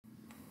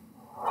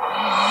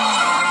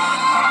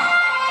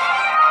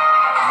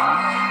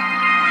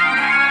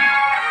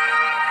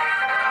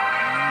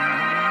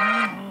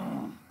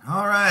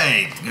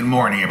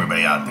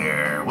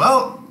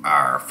Well,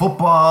 our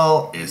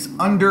football is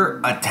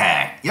under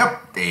attack.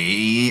 Yep,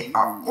 they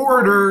are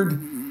ordered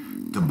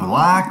to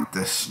block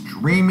the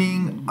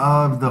streaming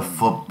of the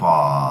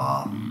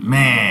football.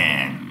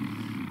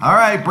 Man. All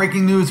right,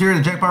 breaking news here at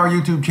the Jack Power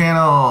YouTube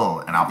channel.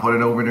 And I'll put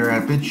it over there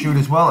at BitChute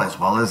as well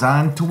as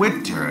on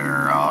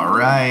Twitter. All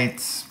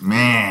right,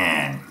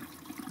 man.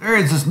 There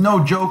is just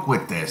no joke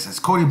with this. This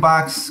Cody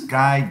Box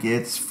guy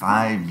gets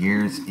 5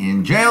 years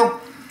in jail.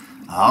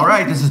 All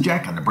right, this is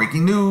Jack on the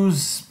breaking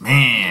news.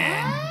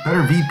 Man,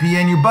 better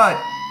VPN your butt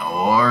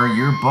or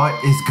your butt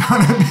is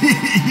gonna be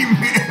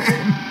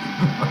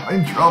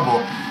in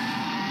trouble.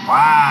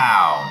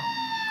 Wow.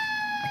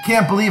 I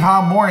can't believe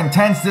how more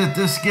intense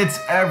this gets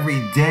every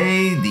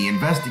day. The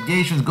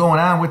investigations going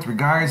on with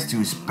regards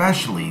to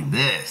especially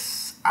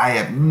this. I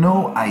have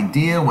no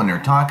idea when they're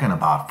talking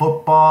about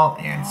football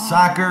and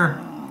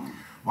soccer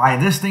why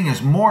this thing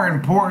is more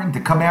important to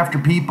come after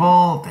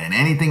people than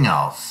anything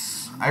else.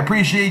 I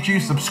appreciate you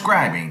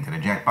subscribing to the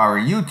Jack Power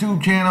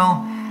YouTube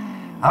channel.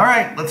 All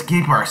right, let's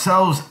keep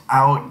ourselves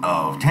out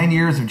of 10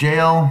 years of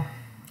jail.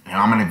 And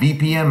I'm gonna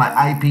VPN my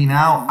IP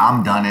now.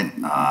 I'm done it.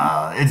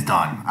 It's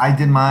done. I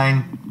did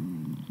mine.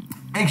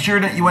 Make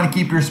sure that you want to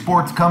keep your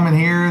sports coming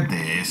here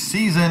this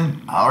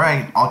season. All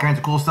right, all kinds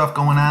of cool stuff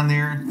going on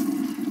there.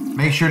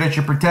 Make sure that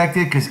you're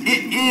protected because it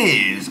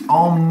is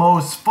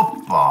almost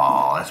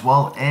football as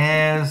well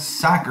as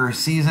soccer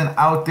season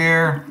out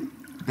there.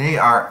 They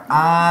are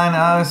on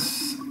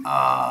us.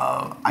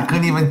 I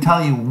couldn't even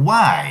tell you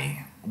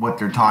why what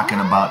they're talking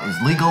about is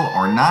legal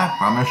or not,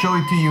 but I'm going to show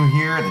it to you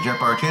here at the Jack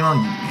Power channel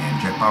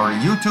and Jack Power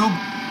YouTube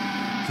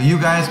so you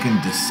guys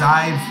can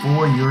decide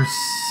for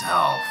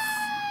yourself.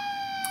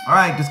 All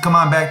right, just come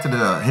on back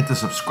to hit the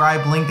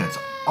subscribe link. That's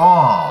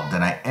all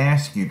that I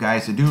ask you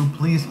guys to do.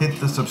 Please hit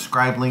the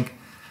subscribe link.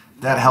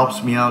 That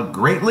helps me out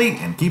greatly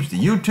and keeps the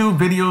YouTube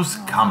videos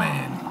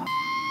coming.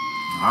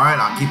 All right,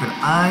 I'll keep an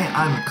eye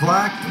on the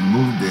clock to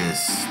move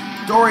this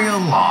story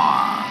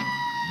along.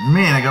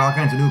 Man, I got all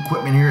kinds of new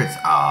equipment here. It's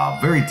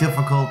very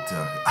difficult to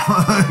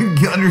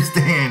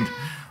understand.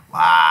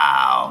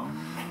 Wow.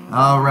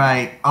 All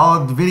right,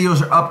 all the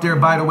videos are up there,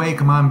 by the way.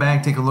 Come on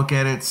back, take a look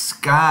at it.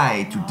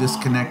 Sky to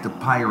disconnect the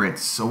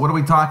pirates. So what are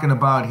we talking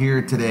about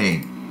here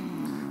today?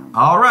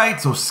 All right,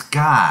 so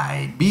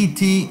Sky,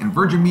 BT, and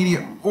Virgin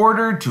Media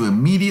ordered to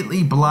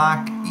immediately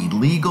block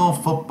illegal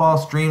football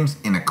streams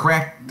in a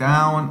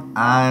crackdown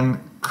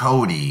on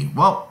Cody.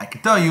 Well, I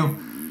can tell you,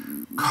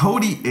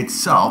 Cody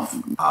itself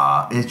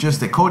is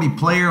just a Cody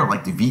player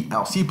like the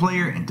VLC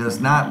player and does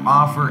not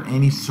offer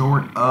any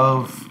sort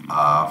of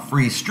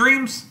free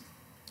streams.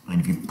 And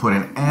if you put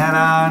an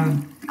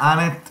add-on on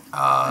it,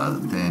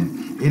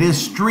 then it is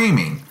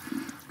streaming.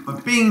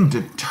 But being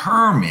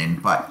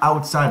determined by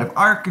outside of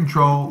our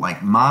control,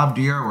 like Mob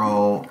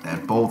DRO,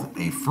 that both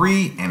a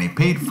free and a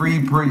paid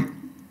free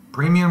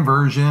premium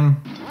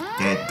version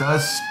that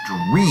does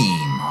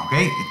stream,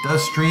 okay? It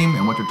does stream,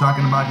 and what they're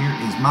talking about here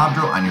is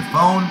MobDRO on your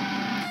phone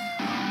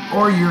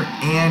or your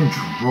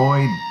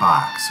Android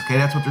box, okay?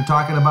 That's what they're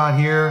talking about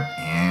here,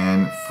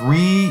 and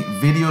free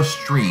video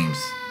streams.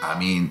 I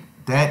mean,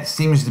 that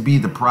seems to be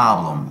the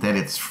problem, that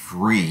it's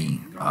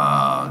free.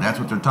 That's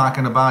what they're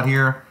talking about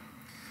here.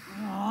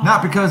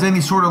 Not because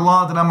any sort of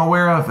law that I'm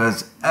aware of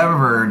has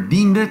ever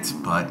deemed it,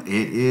 but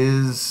it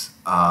is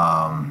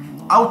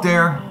out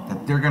there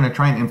that they're going to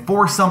try and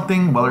enforce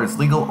something, whether it's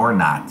legal or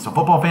not. So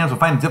football fans will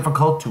find it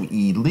difficult to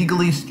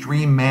illegally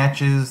stream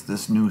matches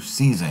this new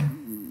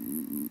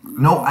season.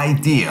 No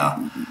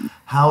idea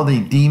how they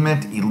deem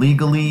it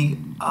illegally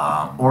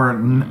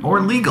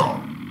or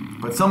legal.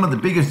 But some of the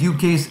biggest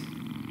UK's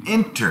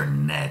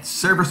internet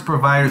service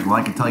providers, well,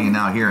 I can tell you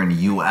now here in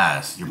the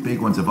US, your big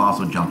ones have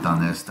also jumped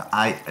on this. The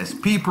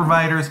ISP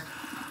providers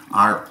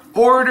are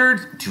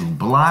ordered to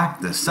block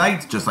the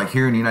sites, just like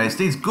here in the United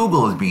States.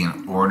 Google is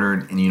being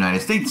ordered in the United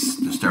States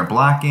to start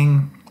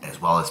blocking,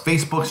 as well as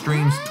Facebook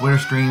streams, Twitter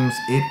streams.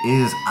 It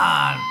is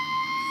on.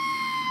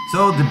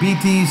 So the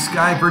BT,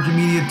 Sky, Virgin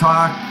Media,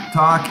 Talk,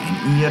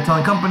 and EA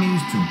telling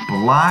companies to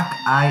block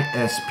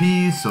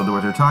ISPs. So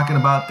what they're talking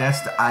about,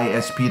 that's the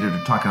ISP that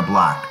they're talking to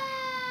block.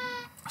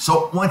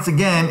 So once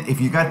again,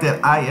 if you got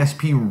that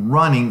ISP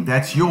running,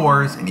 that's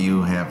yours, and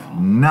you have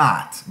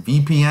not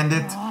VPN'd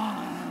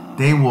it,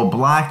 they will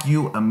block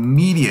you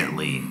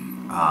immediately.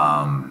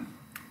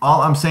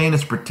 All I'm saying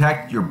is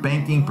protect your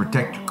banking,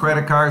 protect your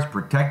credit cards,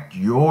 protect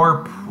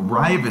your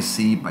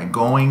privacy by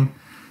going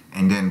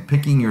and then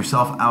picking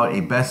yourself out a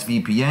best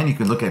VPN. You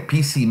can look at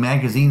PC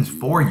magazines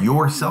for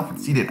yourself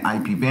and see that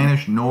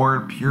IPVanish,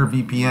 Nord, Pure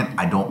VPN.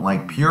 I don't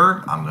like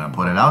Pure. I'm going to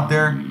put it out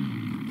there.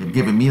 They've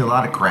given me a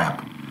lot of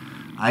crap.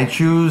 I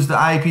choose the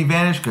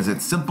IPVanish because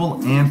it's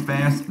simple and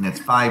fast, and it's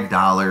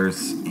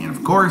 $5. And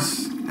of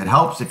course, it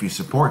helps if you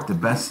support the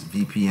best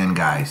VPN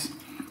guys.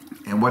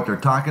 And what they're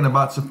talking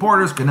about,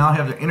 supporters can now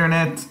have their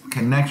internet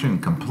connection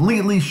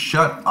completely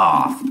shut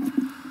off.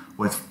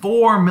 With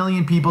 4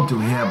 million people to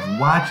have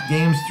watched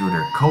games through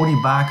their Cody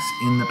box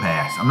in the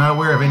past. I'm not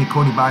aware of any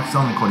Cody box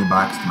selling a Cody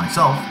box to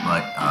myself,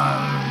 but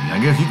I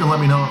guess you can let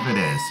me know if it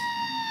is.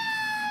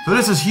 So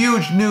this is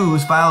huge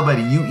news filed by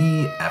the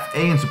UEFA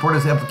in support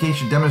of this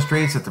application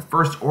demonstrates that the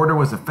first order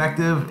was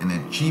effective in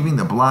achieving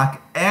the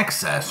block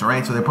access. All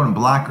right, so they're putting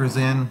blockers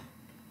in.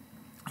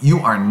 You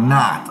are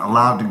not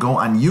allowed to go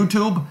on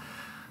YouTube,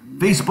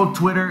 Facebook,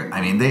 Twitter.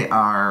 I mean, they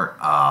are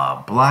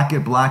block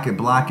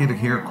it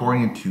here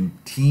according to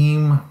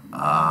Team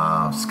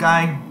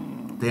Sky.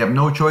 They have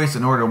no choice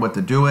in order what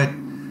to do it.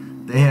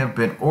 They have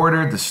been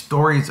ordered. The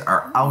stories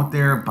are out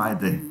there by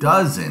the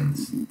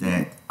dozens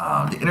that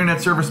the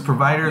internet service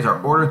providers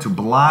are ordered to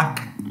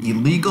block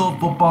illegal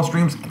football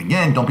streams. And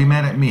again, don't be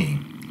mad at me.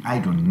 I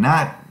do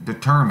not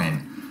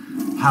determine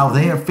how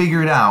they have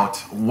figured out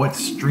what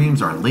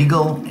streams are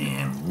legal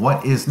and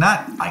what is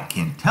not. I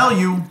can tell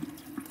you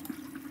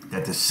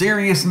that the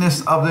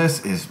seriousness of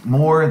this is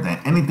more than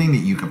anything that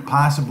you could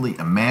possibly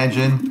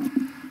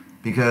imagine,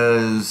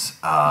 because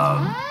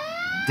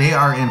they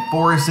are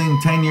enforcing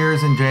 10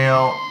 years in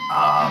jail.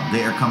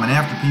 They are coming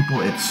after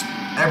people. It's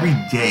every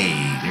day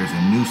there's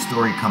a new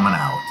story coming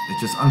out.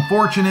 It's just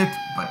unfortunate,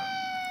 but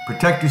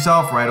protect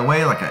yourself right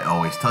away, like I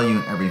always tell you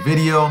in every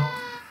video.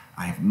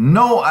 I have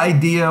no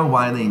idea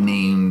why they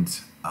named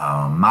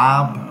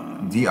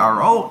Mob,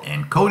 DRO,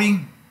 and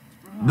Cody.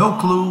 No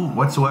clue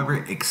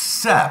whatsoever,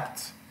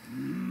 except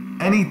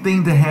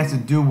anything that has to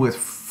do with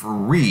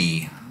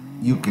free,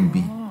 you can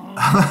be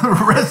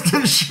rest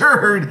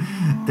assured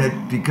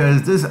that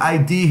because this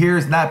ID here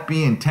is not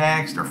being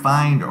taxed or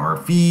fined or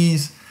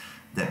fees,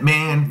 that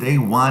man, they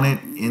want it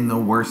in the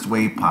worst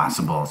way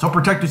possible. So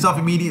protect yourself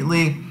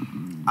immediately.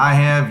 I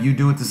have, you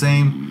do it the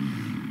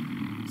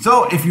same.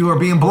 So if you are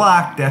being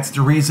blocked, that's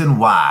the reason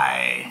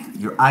why.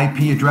 Your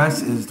IP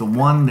address is the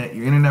one that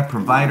your internet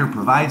provider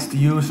provides to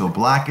you, so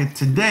block it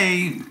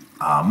today.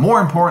 More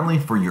importantly,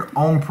 for your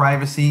own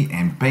privacy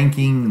and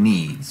banking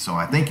needs. So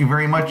I thank you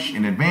very much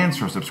in advance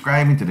for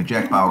subscribing to the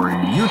Jack Bauer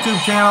YouTube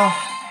channel.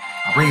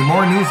 I'll bring you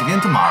more news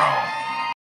again tomorrow.